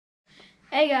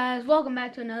Hey guys, welcome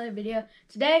back to another video.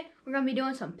 Today we're going to be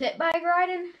doing some pit bike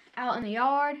riding out in the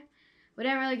yard. We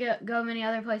didn't really go many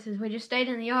other places. We just stayed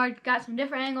in the yard, got some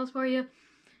different angles for you,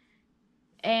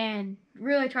 and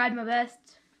really tried my best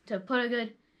to put a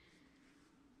good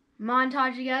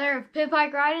montage together of pit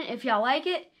bike riding. If y'all like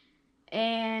it,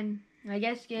 and I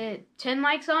guess get 10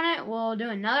 likes on it, we'll do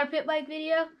another pit bike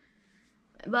video.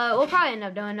 But we'll probably end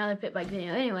up doing another pit bike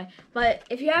video anyway. But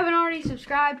if you haven't already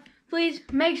subscribed, please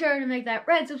make sure to make that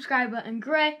red subscribe button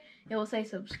gray. It will say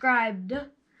subscribed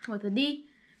with a D.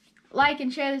 Like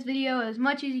and share this video as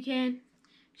much as you can.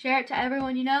 Share it to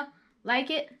everyone you know. Like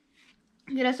it.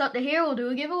 Get us up to here. We'll do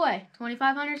a giveaway.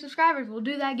 2,500 subscribers. We'll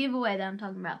do that giveaway that I'm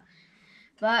talking about.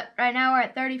 But right now we're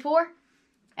at 34.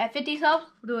 At 50 subs,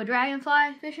 we'll do a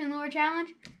dragonfly fishing lure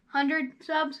challenge. 100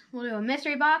 subs, we'll do a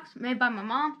mystery box made by my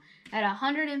mom. At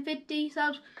 150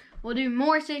 subs, we'll do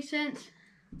more 6 cents.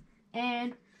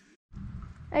 And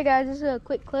hey guys, this is a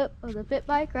quick clip of the pit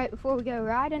bike right before we go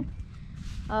riding.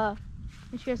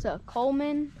 It's just a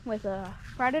Coleman with a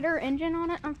Predator engine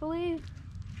on it, I believe.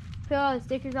 Peel all the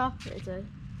stickers off. It's a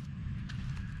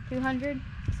 200.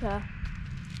 It's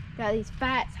got these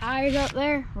fat tires up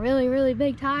there, really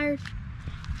big tires.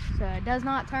 So it does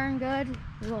not turn good.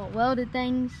 Little welded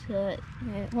things so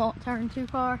it won't turn too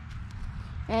far.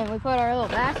 And we put our little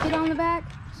basket on the back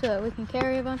so we can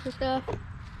carry a bunch of stuff.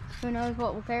 Who knows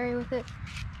what we'll carry with it.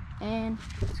 And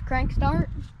it's crank start,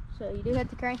 so you do have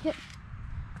to crank it.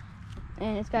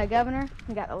 And it's got a governor.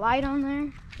 We got a light on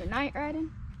there for night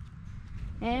riding.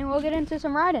 And we'll get into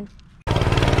some riding.